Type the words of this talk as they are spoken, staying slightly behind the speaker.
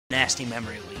nasty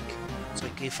memory leak. It's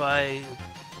like if I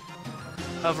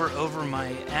hover over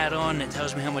my add-on, it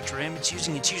tells me how much RAM it's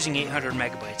using 800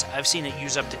 megabytes. I've seen it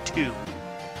use up to 2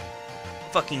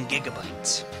 fucking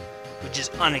gigabytes, which is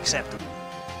unacceptable.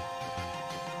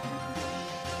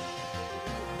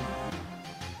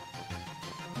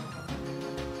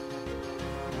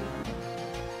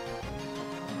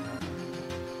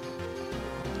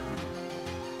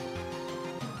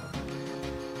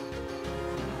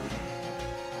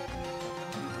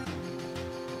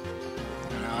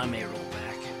 I may roll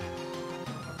back.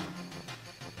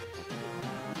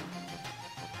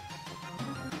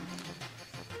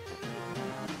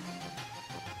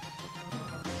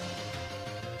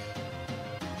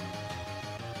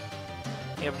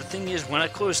 Yeah, but the thing is, when I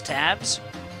close tabs,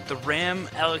 the RAM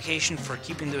allocation for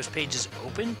keeping those pages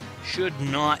open should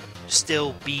not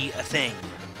still be a thing.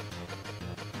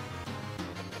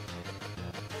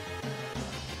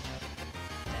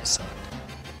 That sucked.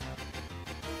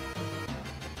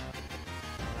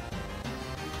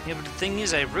 Yeah, but the thing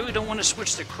is, I really don't want to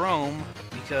switch to Chrome,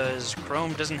 because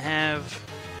Chrome doesn't have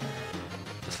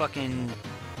the fucking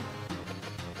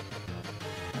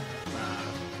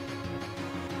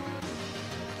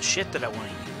shit that I want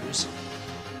to use.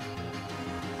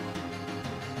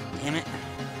 Damn it.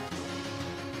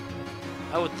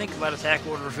 I would think about attack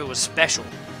order if it was special,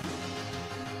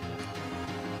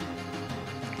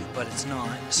 but it's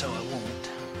not, so I won't.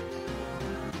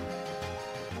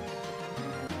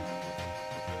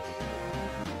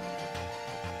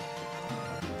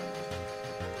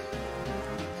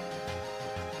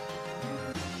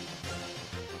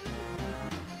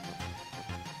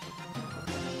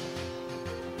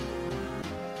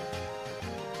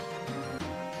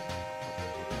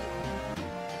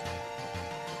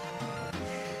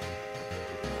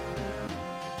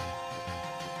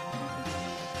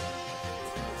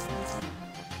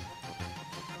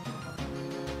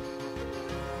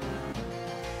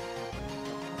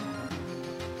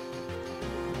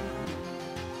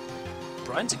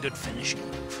 Brian's a good finishing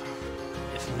move,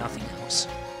 if nothing else.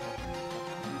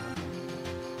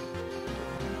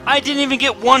 I didn't even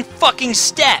get one fucking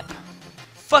step!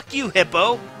 Fuck you,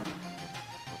 Hippo!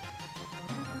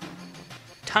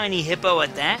 Tiny Hippo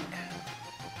at that.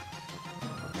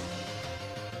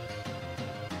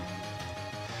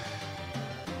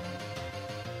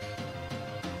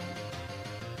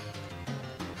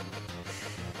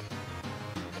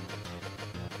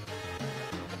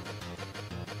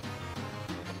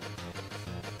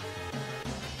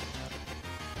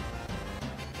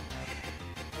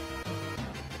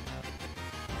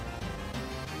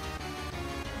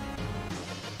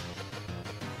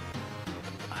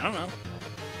 I don't know.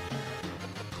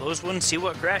 Close one and see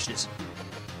what crashes.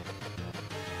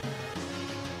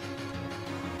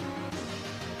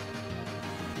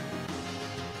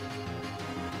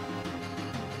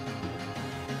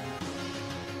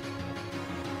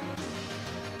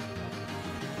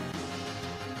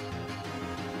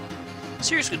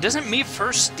 Seriously, doesn't me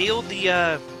first steal the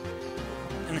an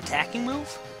attacking move?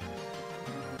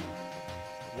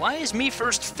 Why is me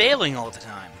first failing all the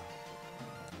time?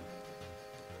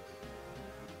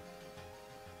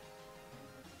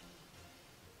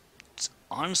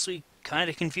 Honestly, kind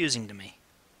of confusing to me.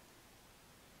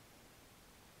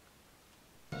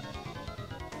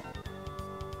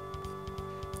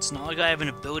 It's not like I have an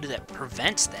ability that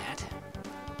prevents that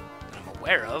I'm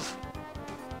aware of.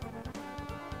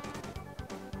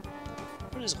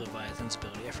 What is Leviathan's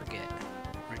ability? I forget.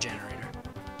 Regenerator.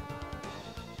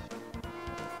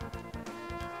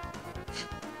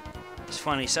 It's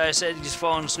funny, Sai said he's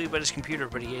fallen asleep at his computer,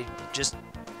 but he just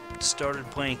started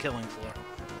playing Killing Floor.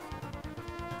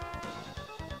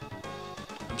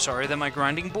 I'm sorry that my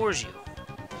grinding bores you.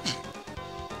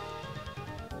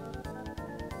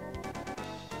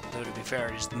 Though, to be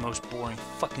fair, it is the most boring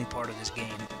fucking part of this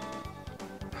game.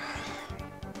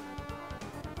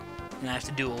 And I have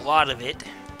to do a lot of it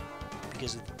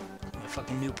because of my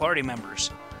fucking new party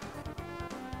members.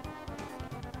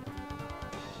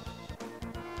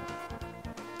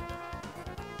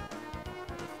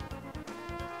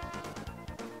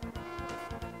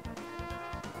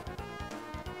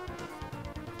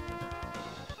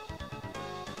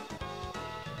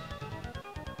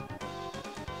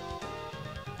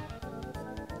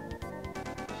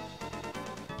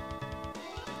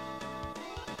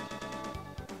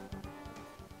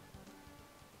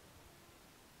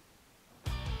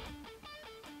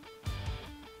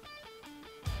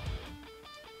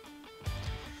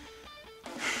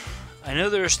 I know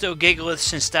there are still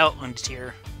Gigaliths and Stoutlands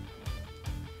here.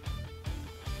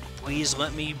 Please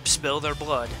let me spill their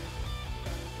blood.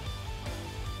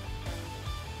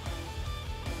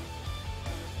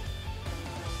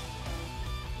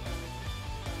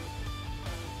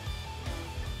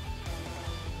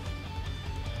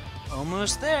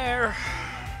 Almost there.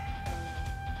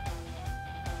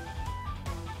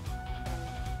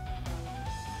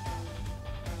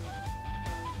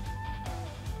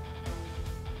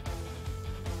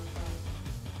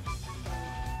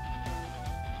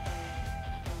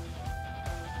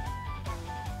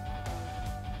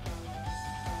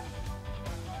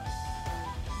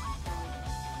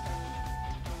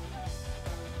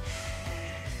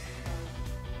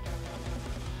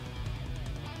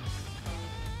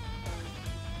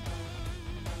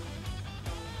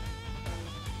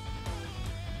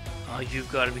 Oh,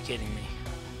 you've got to be kidding me.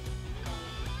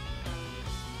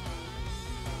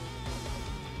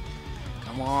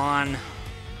 Come on.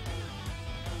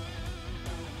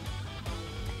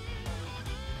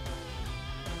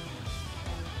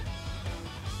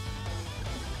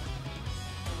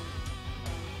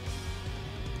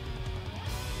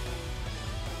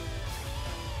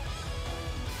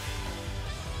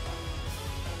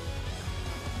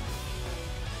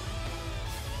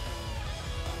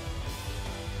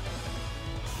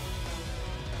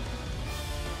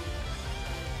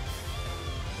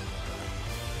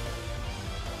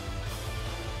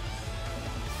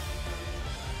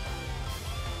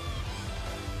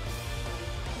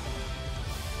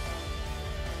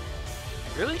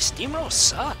 Really? Steamroll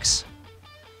sucks.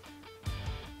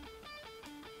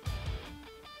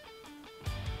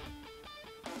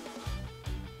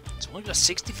 It's only got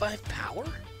 65 power?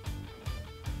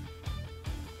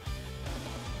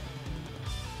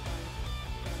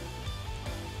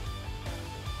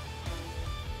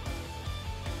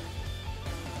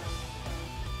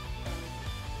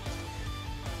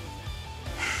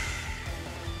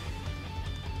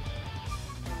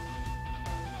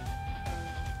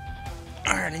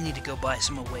 Alright, I need to go buy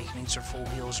some Awakenings or Full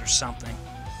Heals or something.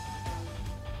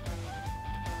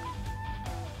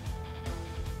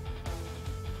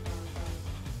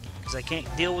 Because I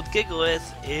can't deal with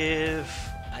Gigalith if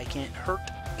I can't hurt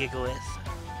Gigalith.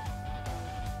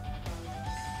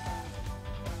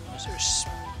 Was there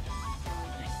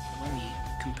let me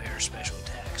compare special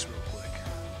attacks real quick.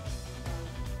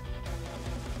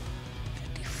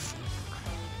 54.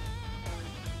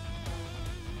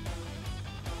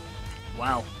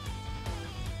 Wow.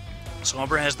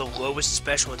 Sombra has the lowest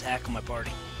special attack in my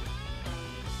party.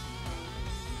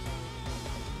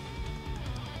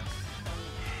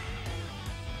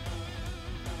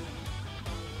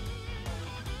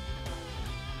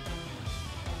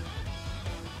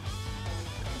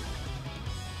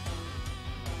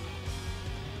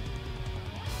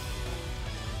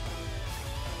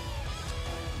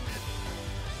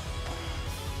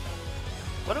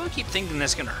 Why do I keep thinking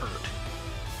that's gonna hurt?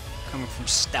 Coming from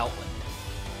Stoutland.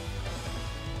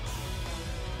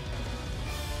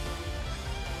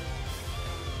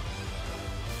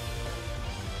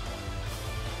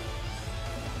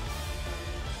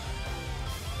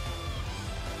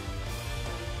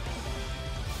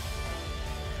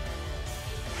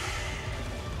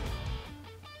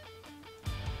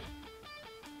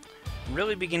 I'm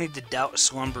really beginning to doubt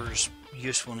Slumber's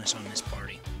usefulness on this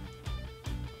party.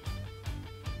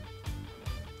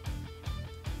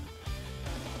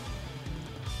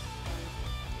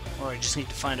 Or I just need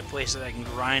to find a place that I can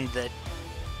grind that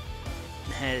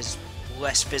has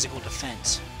less physical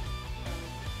defense.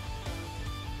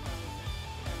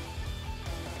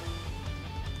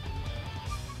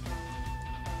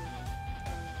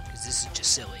 Because this is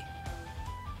just silly.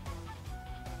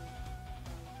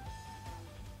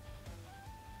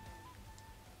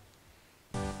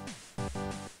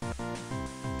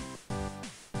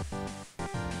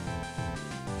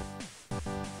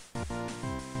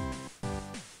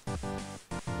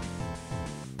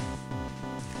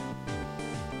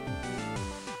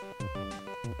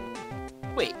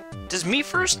 Wait, does Me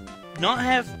First not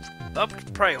have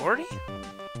upped priority?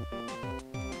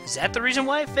 Is that the reason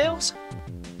why it fails?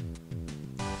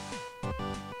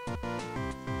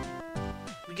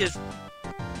 Because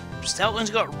Stoutland's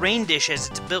got Rain Dish as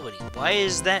its ability. Why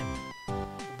does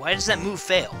that move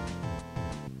fail?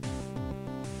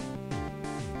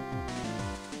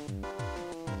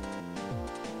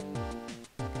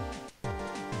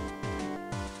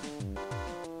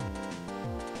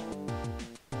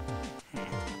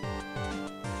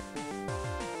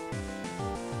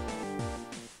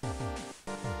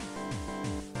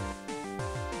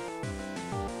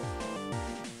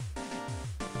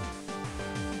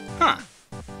 Huh.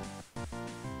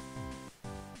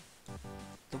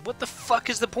 Then what the fuck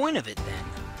is the point of it then?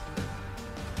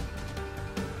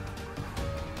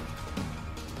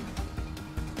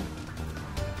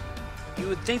 You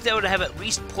would think that would have at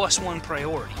least +1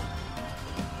 priority.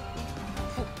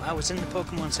 Oh, I was in the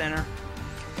Pokemon Center.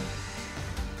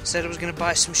 Said I was gonna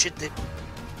buy some shit that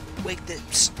wake that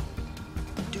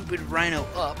stupid rhino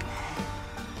up.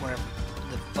 Whatever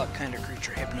the fuck kind of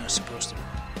creature Hypno is supposed to be.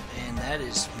 And that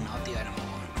is not the item I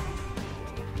want.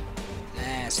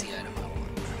 That's the item I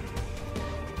want.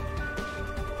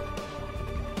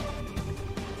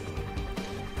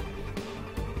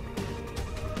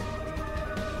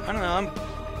 I don't know,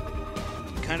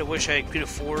 I'm kind of wish I could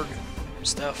afford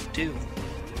stuff too.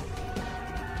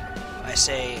 I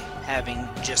say, having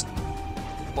just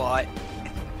bought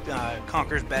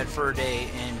Conker's Bad Fur Day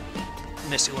and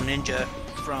Mystical Ninja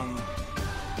from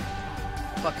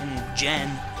fucking Jen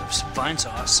of Vine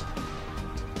Sauce.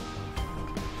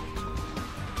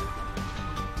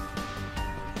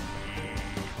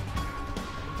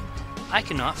 I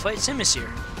cannot fight Simisear.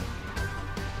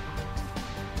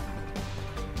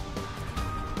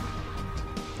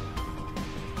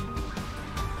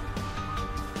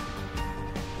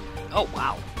 Oh,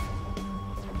 wow.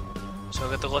 So I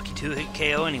got the lucky 2-hit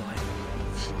KO anyway.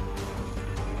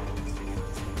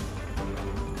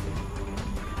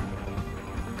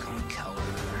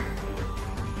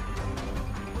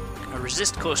 I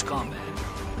resist close combat,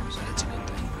 so that's a good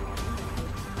thing.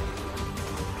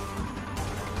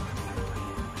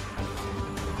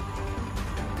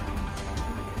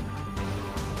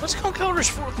 What's Conkeldur's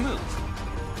fourth move?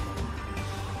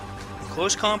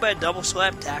 Close combat, double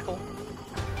slap, tackle?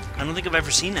 I don't think I've ever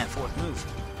seen that fourth move.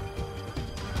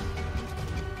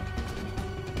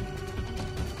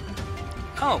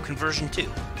 Oh, conversion 2.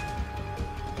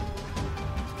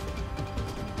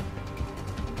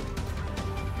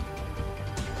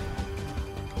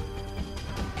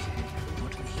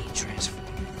 What did he transform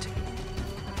into?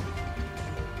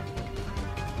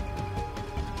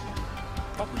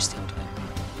 Probably steel type.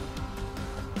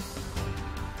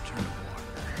 Turn to water.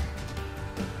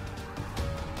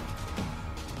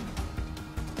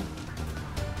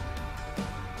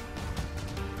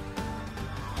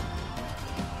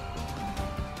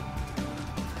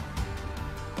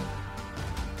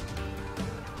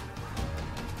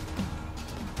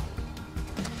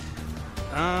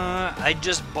 I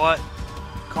just bought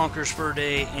Conker's Fur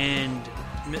Day and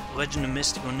Legend of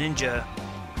Mystical Ninja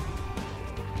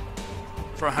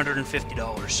for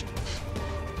 $150.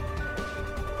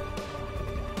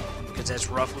 Because that's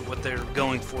roughly what they're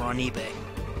going for on eBay.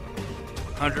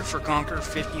 100 for Conker,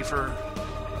 50 for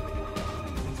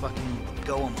fucking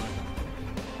Goemon.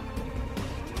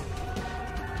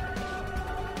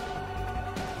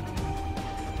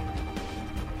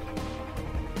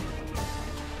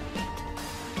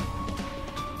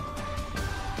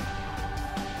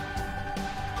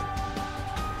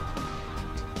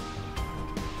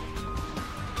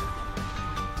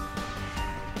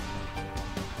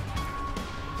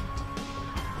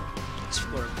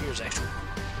 Is actually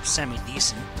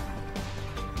semi-decent.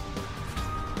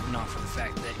 Not for the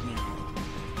fact that, you know,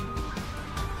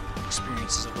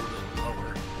 experience is a little bit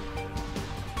lower.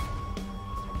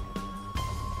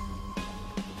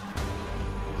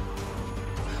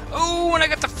 Oh, and I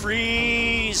got the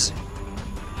freeze!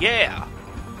 Yeah!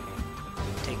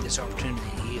 Take this opportunity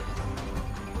to heal.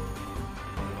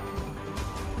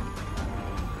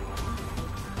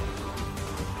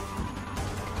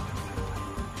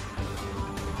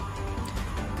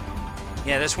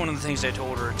 Yeah, that's one of the things I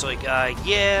told her. It's like,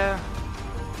 yeah,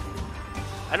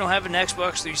 I don't have an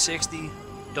Xbox 360,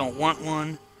 don't want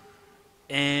one,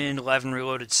 and Live and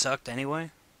Reloaded sucked anyway.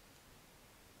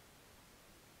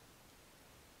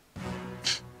 I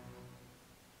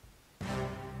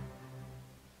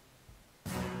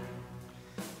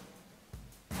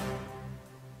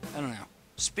don't know.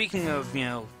 Speaking of, you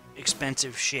know,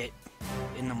 expensive shit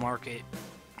in the market,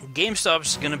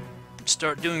 GameStop's gonna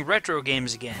start doing retro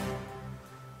games again.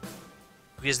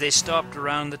 Because they stopped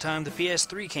around the time the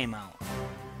PS3 came out.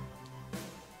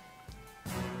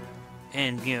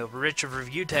 And, you know, Rich of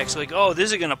Review Tech's like, oh,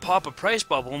 this is going to pop a price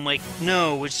bubble. I'm like,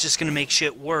 no, it's just going to make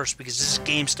shit worse because this is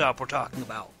GameStop we're talking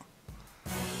about.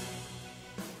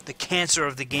 The cancer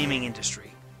of the gaming industry.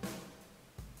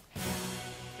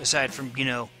 Aside from, you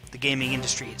know, the gaming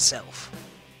industry itself.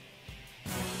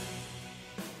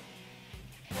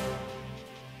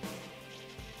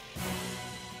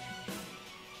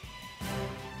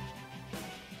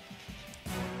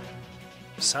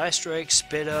 Psy Strike,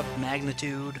 Spit Up,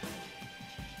 Magnitude.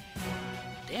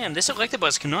 Damn, this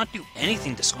Electabuzz cannot do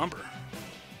anything to Slumber.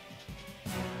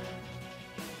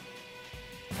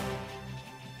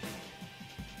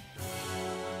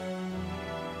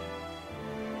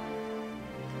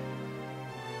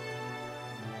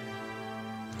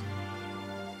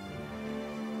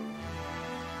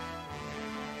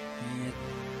 It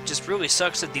just really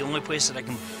sucks that the only place that I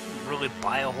can really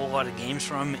buy a whole lot of games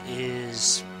from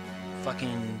is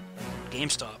fucking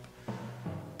GameStop.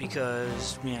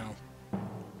 Because, you know,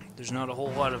 there's not a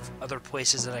whole lot of other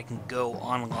places that I can go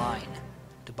online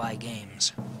to buy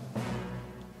games.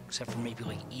 Except for maybe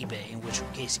like eBay, in which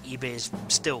case eBay is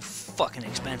still fucking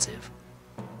expensive.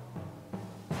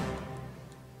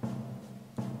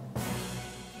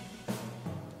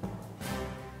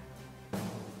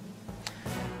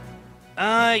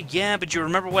 Yeah, but you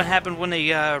remember what happened when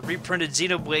they reprinted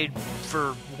Xenoblade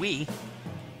for Wii?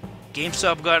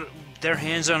 GameStop got their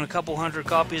hands on a couple hundred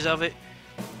copies of it,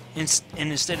 and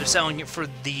instead of selling it for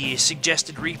the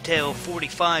suggested retail of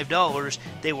 $45,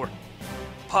 they were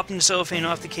popping the cellophane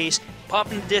off the case,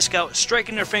 popping the disc out,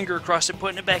 striking their finger across it,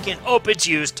 putting it back in. Oh, it's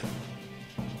used.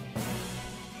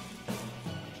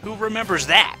 Who remembers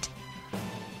that?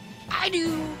 I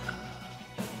do.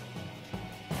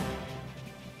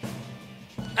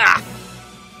 Ah!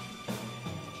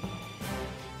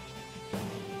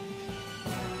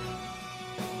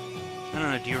 I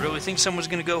don't know, do you really think someone's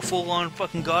gonna go full-on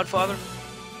fucking Godfather?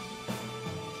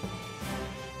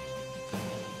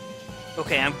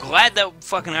 Okay, I'm glad that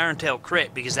fucking Iron Tail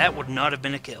crit, because that would not have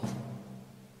been a kill.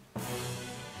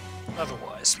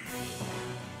 Otherwise.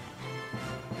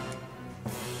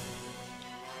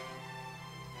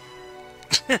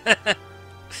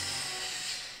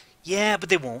 Yeah, but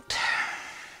they won't.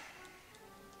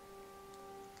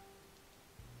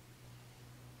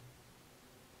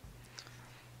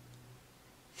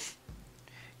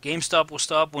 GameStop will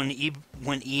stop when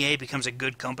EA becomes a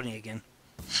good company again.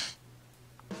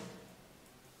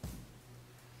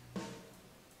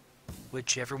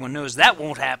 Which everyone knows that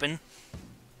won't happen.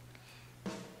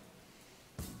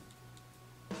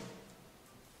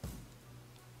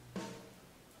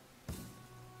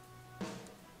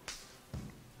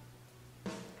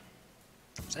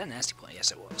 Was that a nasty play?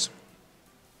 Yes, it was.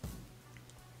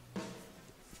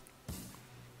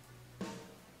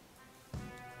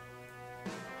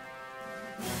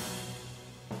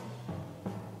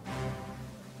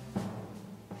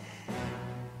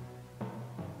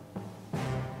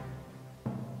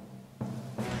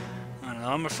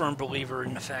 I'm a firm believer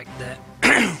in the fact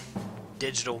that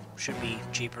digital should be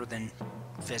cheaper than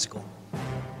physical.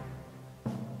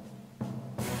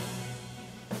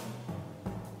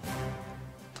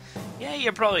 Yeah,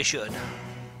 you probably should.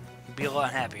 You'd be a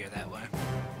lot happier that way.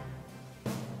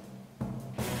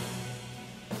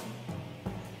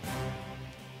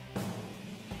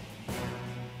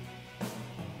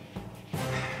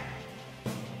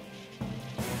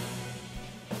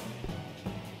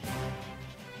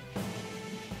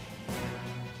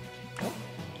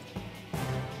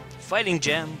 Fighting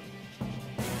gem.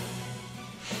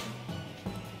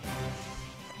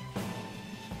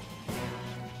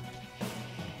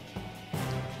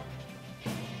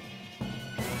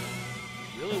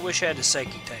 Really wish I had a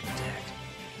psychic type attack.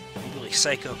 Maybe like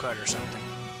Psycho Cut or something.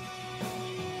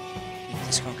 Make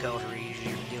this Conkeldurr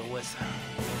easier to deal with.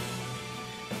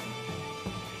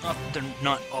 Not that they're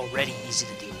not already easy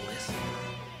to deal with.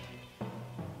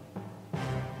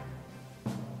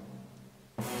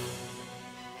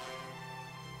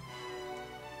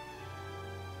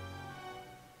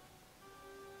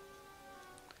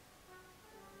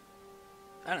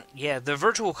 Yeah, the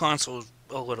Virtual Console is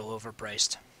a little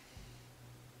overpriced.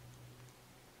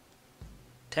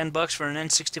 $10 for an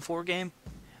N64 game?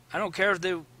 I don't care if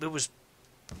there was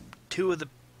two of the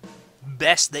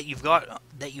best that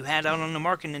you had out on the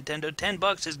market, Nintendo.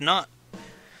 $10 is not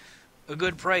a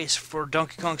good price for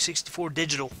Donkey Kong 64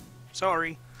 digital.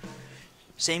 Sorry.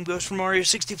 Same goes for Mario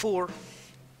 64.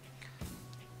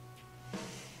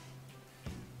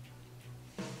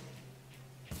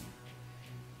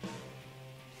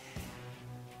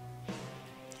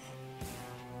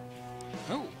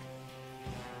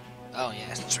 Oh yeah,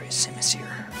 that's right, Simisear.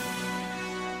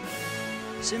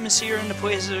 Simisear in the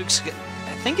place of,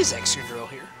 I think is Excadrill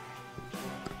here.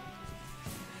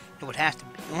 It would have to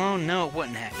be. Oh no, it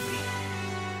wouldn't have to be.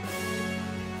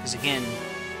 Because again,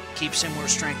 keep sim where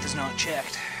strength is not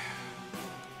checked.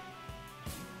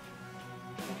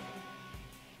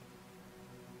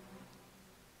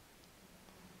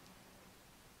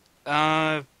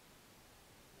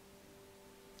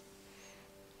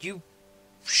 You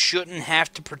shouldn't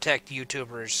have to protect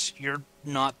YouTubers. You're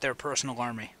not their personal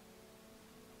army.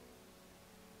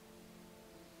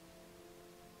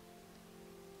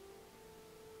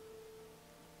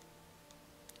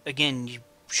 Again, you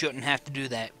shouldn't have to do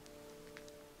that.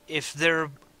 If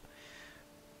they're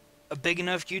a big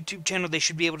enough YouTube channel, they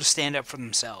should be able to stand up for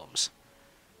themselves.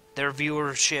 Their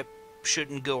viewership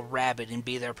shouldn't go rabid and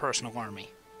be their personal army.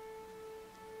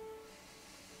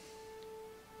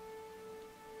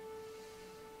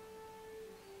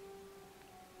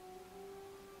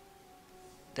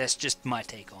 That's just my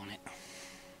take on it.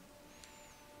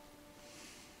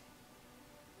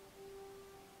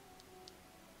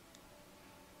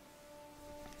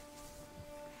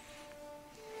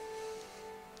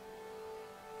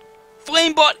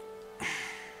 Flame butt!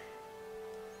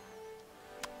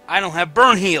 I don't have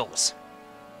burn heals.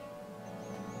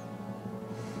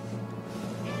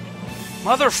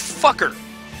 Motherfucker!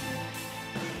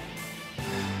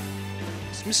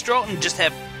 Does Mr. Alton just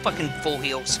have fucking full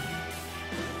heals?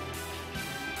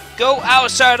 Go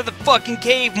outside of the fucking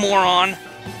cave, moron!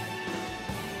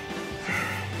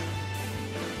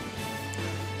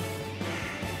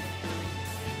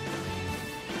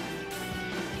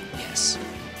 Yes.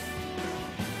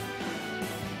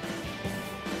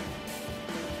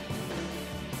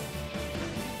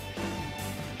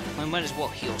 I might as well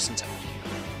heal since I'm here.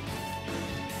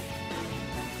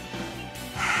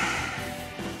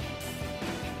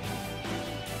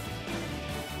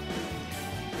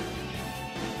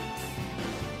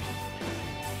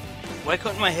 Why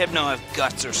couldn't my Hypno have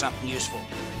guts or something useful?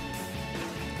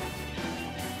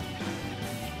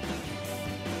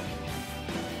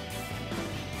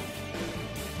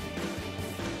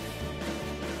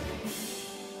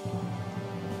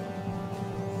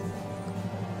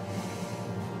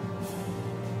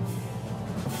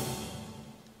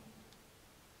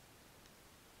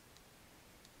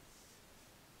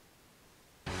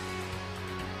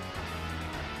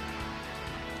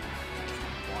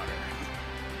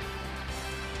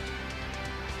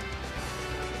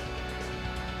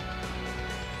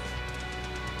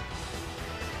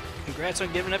 Congrats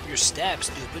on giving up your stab,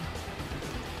 stupid.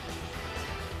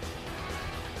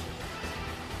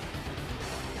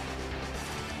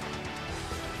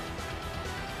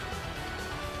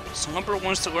 Slumber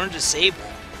wants to learn Disable.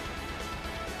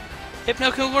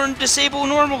 Hypno can learn Disable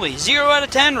normally. 0 out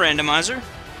of 10, randomizer.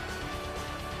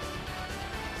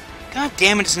 God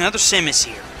damn it, it's another Simus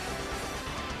here.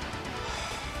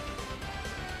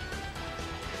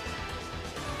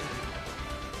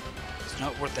 It's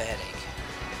not worth the headache.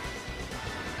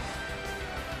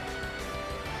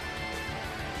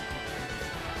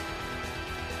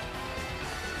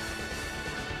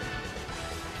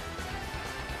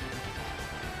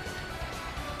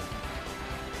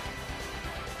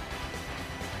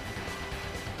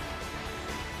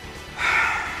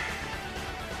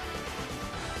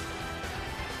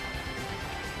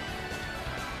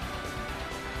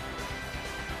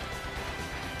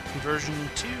 Conversion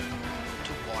to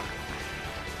water.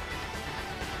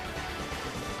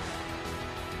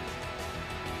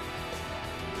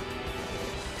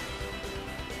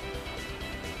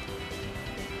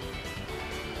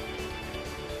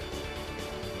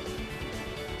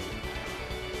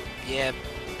 Yeah,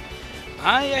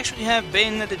 I actually have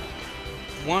Bayonetta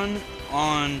 1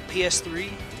 on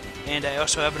PS3, and I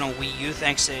also have it on Wii U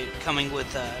thanks to coming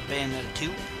with Bayonetta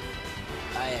 2.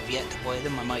 I have yet to play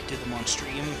them. I might do them on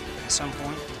stream at some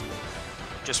point,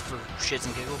 just for shits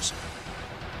and giggles.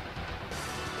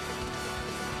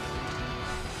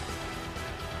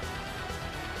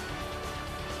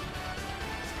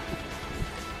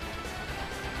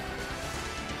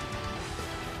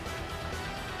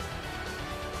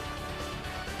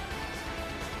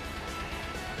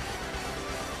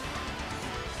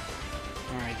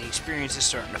 Alright, the experience is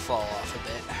starting to fall off a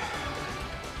bit.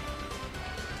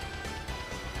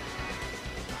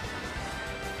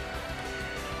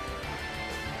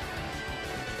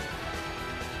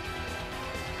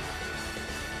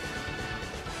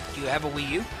 Do you have a Wii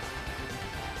U?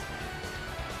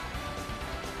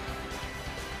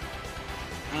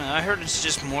 I don't know, I heard it's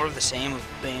just more of the same of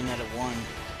Bayonetta 1.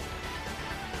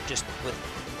 Just with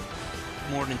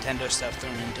more Nintendo stuff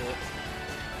thrown into it.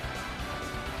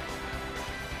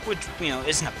 Which, you know,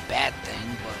 isn't a bad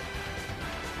thing, but,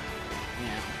 you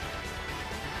know.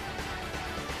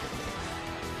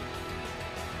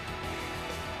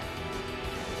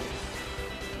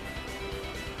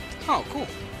 Oh, cool.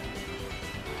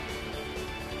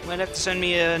 Might have to send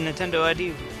me a Nintendo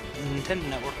ID, Nintendo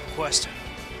Network request.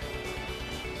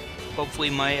 Hopefully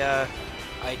my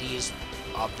ID is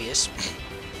obvious. I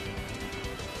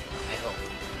hope.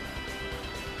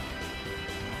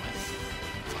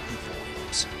 Fucking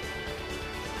foils.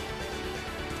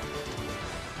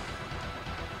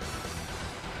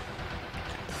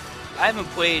 I haven't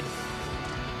played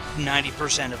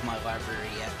 90% of my library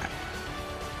yet.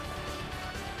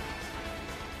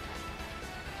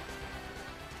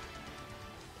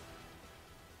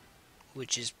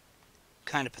 Which is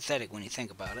kind of pathetic when you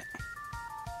think about it.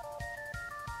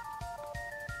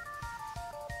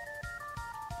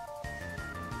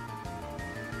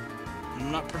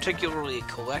 I'm not particularly a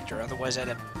collector, otherwise I'd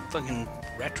have fucking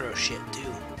retro shit,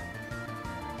 too.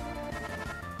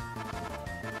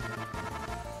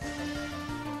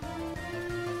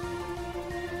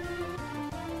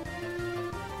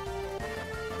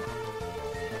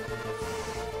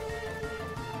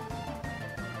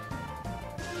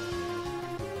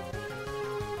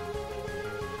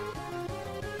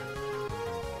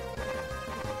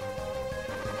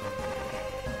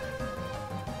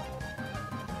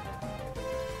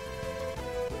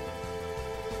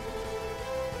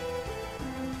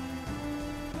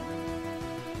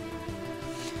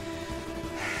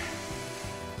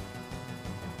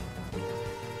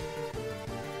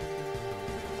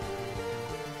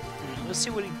 Let's see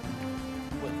what he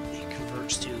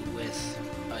converts to with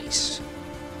ice.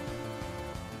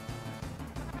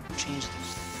 Change the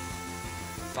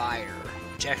fire,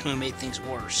 which actually made things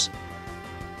worse.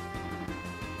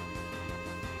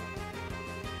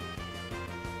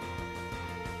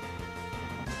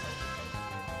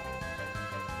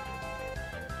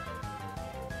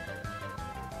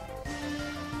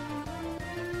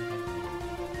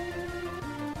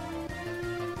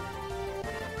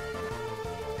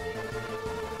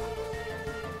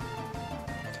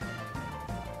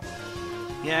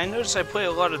 Yeah, I noticed I play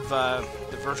a lot of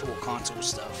the virtual console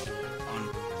stuff on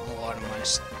a lot of my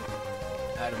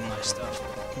stuff.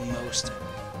 Most.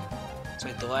 It's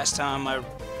like the last time I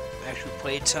actually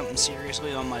played something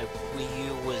seriously on my Wii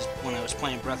U was when I was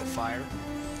playing Breath of Fire,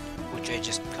 which I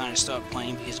just kind of stopped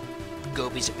playing because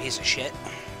Gobi's a piece of shit.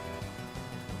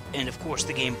 And of course,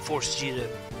 the game forces you to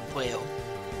play a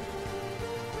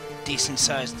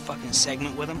decent-sized fucking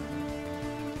segment with him.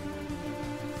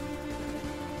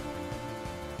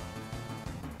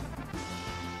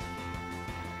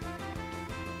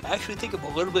 I actually think I'm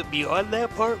a little bit beyond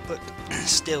that part, but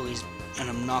still, he's an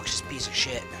obnoxious piece of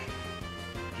shit.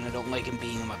 And I don't like him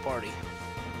being in my party.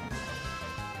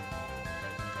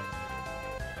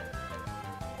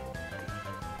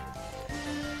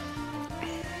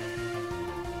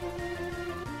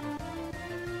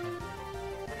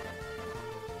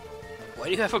 Why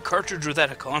do you have a cartridge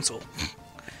without a console?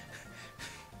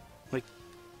 Like,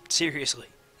 seriously,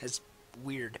 that's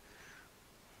weird.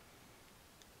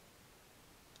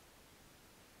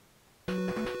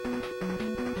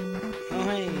 Oh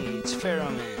hey, it's Pharaoh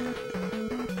Man.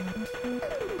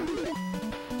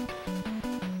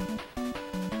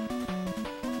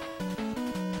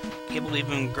 Can't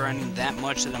believe I'm grinding that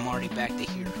much that I'm already back to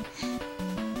here.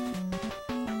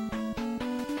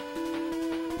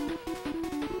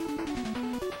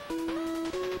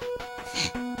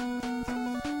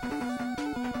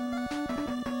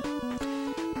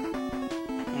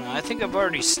 I think I've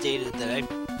already stated that I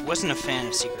wasn't a fan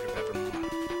of Secret of Evermore.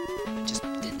 I just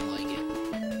didn't like it.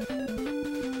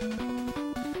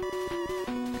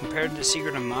 Compared to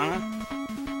Secret of Mana, you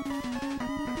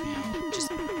know,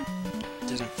 just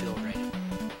doesn't feel